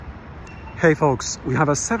Hey folks, we have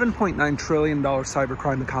a $7.9 trillion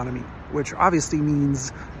cybercrime economy, which obviously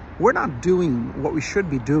means we're not doing what we should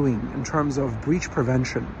be doing in terms of breach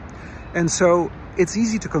prevention. And so it's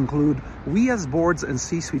easy to conclude we as boards and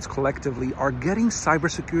C-suites collectively are getting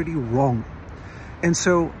cybersecurity wrong. And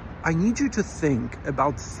so I need you to think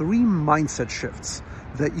about 3 mindset shifts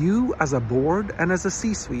that you as a board and as a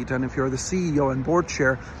C-suite, and if you're the CEO and board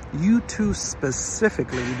chair, you two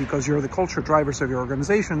specifically, because you're the culture drivers of your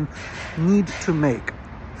organization, need to make.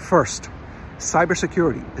 First,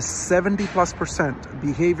 cybersecurity is 70+%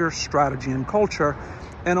 behavior, strategy, and culture,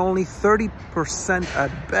 and only 30%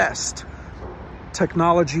 at best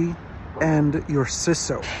technology and your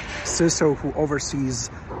CISO who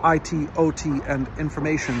oversees IT, OT, and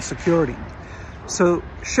information security. So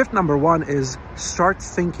shift number 1 is start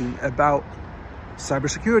thinking about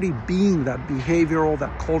cybersecurity being that behavioral,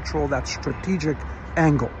 that cultural, that strategic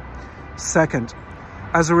angle. Second,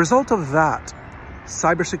 as a result of that,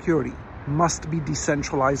 cybersecurity must be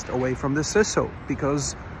decentralized away from the CISO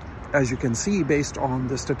because, as you can see based on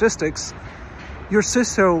the statistics, your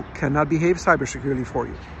CISO cannot behave cybersecurely for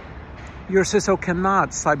you. Your CISO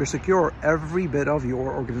cannot cybersecure every bit of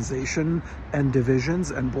your organization and divisions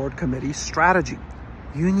and board committee strategy.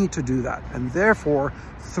 You need to do that. And therefore,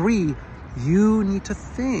 3, you need to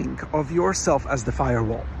think of yourself as the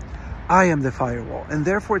firewall. I am the firewall. And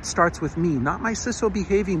therefore, it starts with me, not my CISO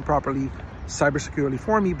behaving properly cybersecurely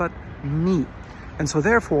for me, but me. And so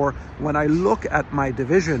therefore, when I look at my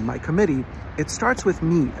division, my committee, it starts with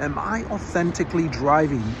me. Am I authentically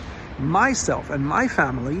driving myself and my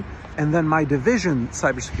family and then my division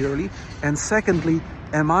cybersecurity? And secondly,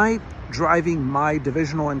 am I driving my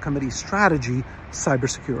divisional and committee strategy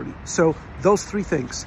cybersecurity? So those 3 things.